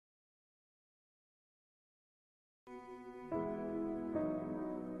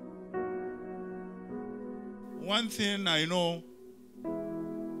one thing I know,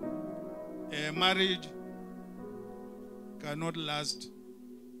 a marriage cannot last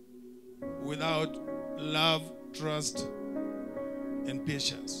without love, trust, and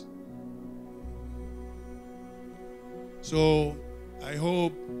patience. So I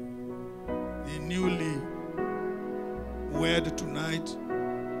hope the newly wed tonight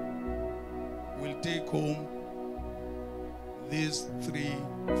will take home these three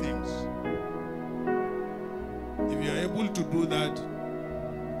things. If you are able to do that,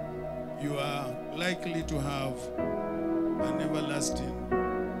 you are likely to have an everlasting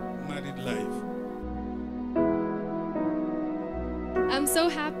married life. I'm so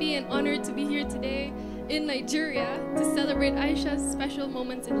happy and honored to be here today in Nigeria to celebrate Aisha's special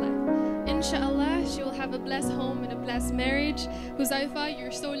moments in life. Inshallah, she will have a blessed home and a blessed marriage. Huzaifa,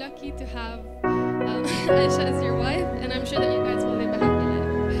 you're so lucky to have Aisha as your wife, and I'm sure that you guys will live a happy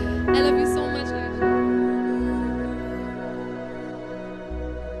life. I love you so much, Aisha.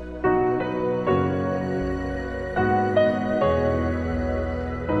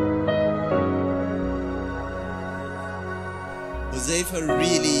 Huzaifa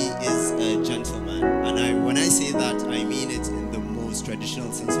really is a gentleman, and when I say that, I mean it in the most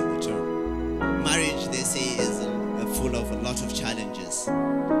traditional sense of the term. Marriage, they say, is full of a lot of challenges.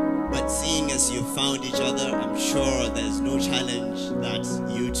 But seeing as you found each other, I'm sure there's no challenge that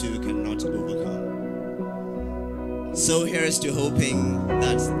you two cannot overcome. So here's to hoping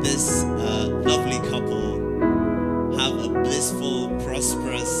that this lovely couple have a blissful,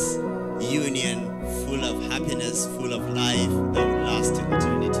 prosperous union full of happiness, full of life that will last to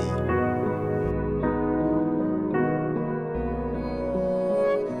eternity.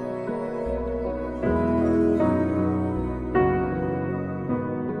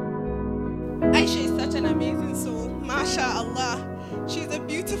 Aisha is such an amazing soul, mashallah. She's a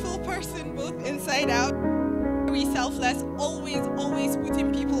beautiful person both inside out. Very selfless, always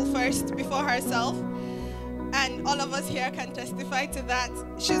putting people first before herself. And all of us here can testify to that.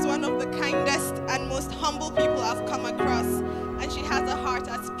 She's one of the kindest and most humble people I've come across, and she has a heart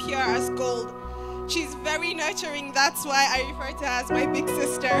as pure as gold. She's very nurturing, that's why I refer to her as my big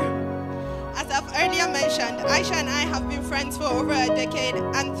sister. As I've earlier mentioned, Aisha and I have been friends for over a decade,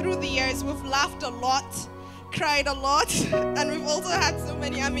 and through the years we've laughed a lot, cried a lot, and we've also had so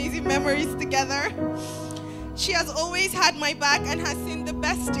many amazing memories together. She has always had my back and has seen the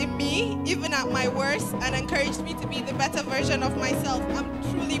best in me, even at my worst, and encouraged me to be the better version of myself. I'm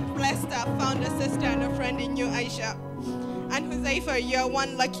truly blessed to have found a sister and a friend in you, Aisha. And Huzaifa, you're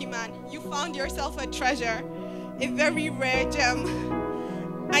one lucky man. You found yourself a treasure, a very rare gem.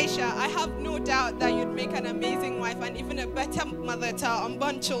 Aisha, I have no doubt that you'd make an amazing wife and even a better mother to our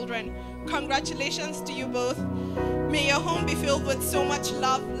unborn children. Congratulations to you both. May your home be filled with so much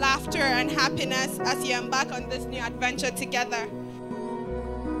love, laughter, and happiness as you embark on this new adventure together.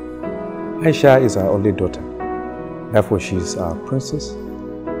 Aisha is our only daughter. Therefore, she's our princess.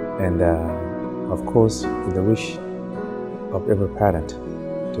 And of course, with the wish of every parent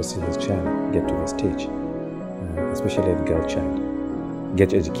to see his child get to the stage, especially the girl child,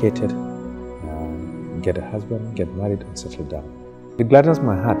 get educated, get a husband, get married, and settle down. It gladdens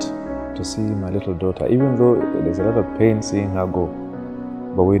my heart to see my little daughter, even though there's a lot of pain seeing her go.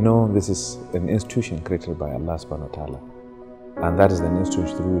 But we know this is an institution created by Allah subhanahu wa ta'ala. And that is an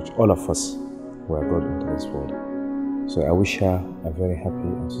institution through which all of us were brought into this world. So I wish her a very happy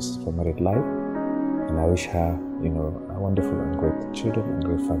and successful married life. And I wish her, a wonderful and great children and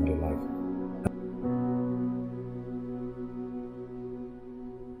great family life.